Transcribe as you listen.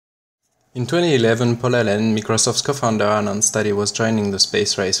In 2011, Paul Allen, Microsoft's co-founder, announced that he was joining the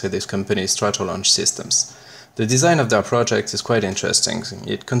space race with his company Stratolaunch Systems. The design of their project is quite interesting.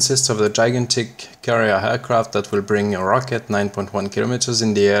 It consists of a gigantic carrier aircraft that will bring a rocket 9.1 kilometers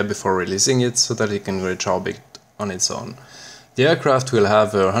in the air before releasing it so that it can reach orbit on its own. The aircraft will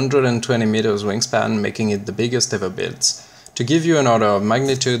have a 120 meters wingspan, making it the biggest ever built. To give you an order of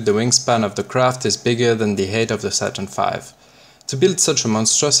magnitude, the wingspan of the craft is bigger than the height of the Saturn V. To build such a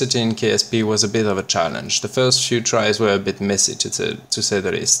monstrosity in KSP was a bit of a challenge. The first few tries were a bit messy, to say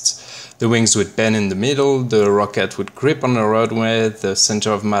the least. The wings would bend in the middle, the rocket would grip on the roadway, the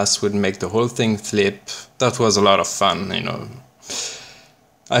center of mass would make the whole thing flip. That was a lot of fun, you know.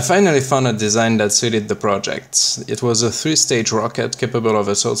 I finally found a design that suited the project. It was a 3-stage rocket capable of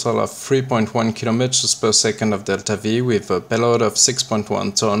a total of 3.1 kilometers per second of deltaV with a payload of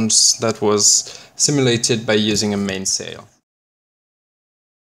 6.1 tons that was simulated by using a mainsail.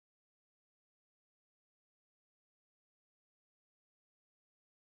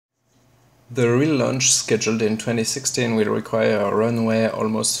 The real launch, scheduled in 2016, will require a runway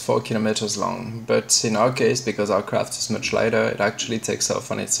almost 4 kilometers long, but in our case, because our craft is much lighter, it actually takes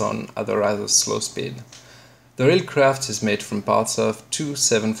off on its own at a rather slow speed. The real craft is made from parts of two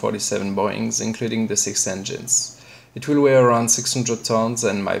 747 Boeings, including the 6 engines. It will weigh around 600 tons,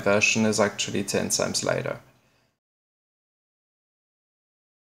 and my version is actually 10 times lighter.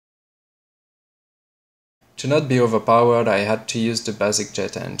 To not be overpowered, I had to use the basic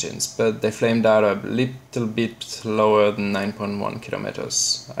jet engines, but they flamed out a little bit lower than 9.1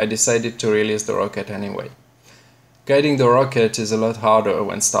 kilometers. I decided to release the rocket anyway. Guiding the rocket is a lot harder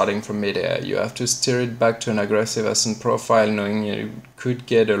when starting from mid-air. You have to steer it back to an aggressive ascent profile, knowing you could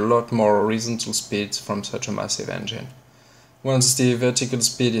get a lot more horizontal speeds from such a massive engine. Once the vertical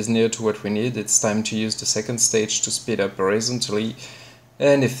speed is near to what we need, it's time to use the second stage to speed up horizontally,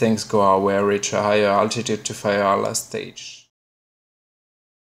 and if things go our way, reach a higher altitude to fire our last stage.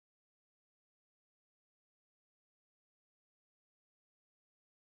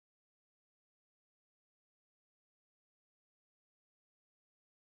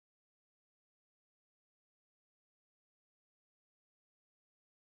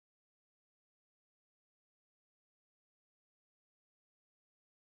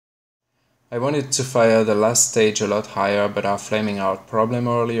 I wanted to fire the last stage a lot higher, but our flaming out problem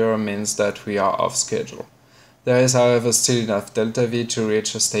earlier means that we are off schedule. There is however still enough deltaV to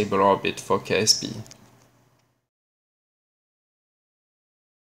reach a stable orbit for KSP.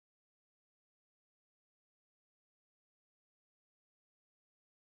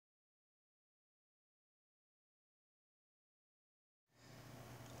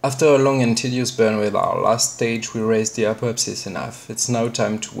 After a long and tedious burn with our last stage, we raised the apoapsis enough. It's now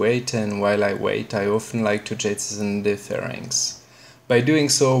time to wait, and while I wait, I often like to jettison the fairings. By doing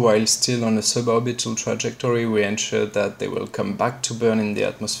so, while still on a suborbital trajectory, we ensure that they will come back to burn in the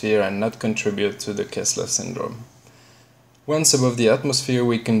atmosphere and not contribute to the Kessler syndrome. Once above the atmosphere,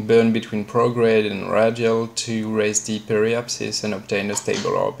 we can burn between prograde and radial to raise the periapsis and obtain a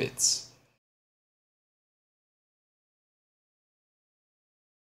stable orbit.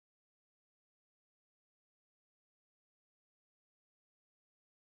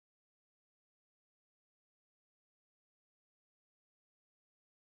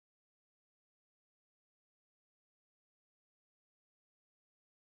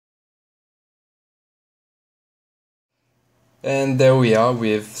 And there we are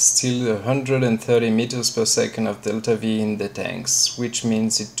with still 130 meters per second of deltaV in the tanks, which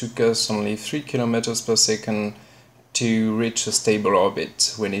means it took us only 3 kilometers per second to reach a stable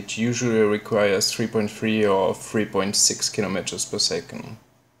orbit, when it usually requires 3.3 or 3.6 kilometers per second.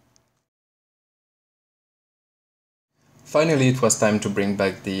 Finally, it was time to bring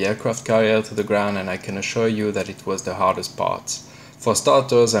back the aircraft carrier to the ground, and I can assure you that it was the hardest part. For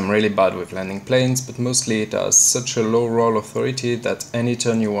starters, I'm really bad with landing planes, but mostly it has such a low roll authority that any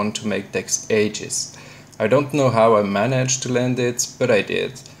turn you want to make takes ages. I don't know how I managed to land it, but I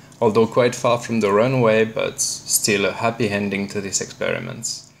did, although quite far from the runway, but still a happy ending to this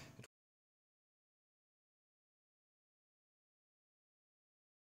experiment.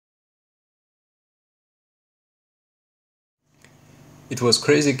 It was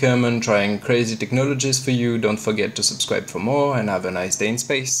Crazy Kerman trying crazy technologies for you. Don't forget to subscribe for more, and have a nice day in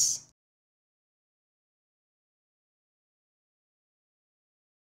space.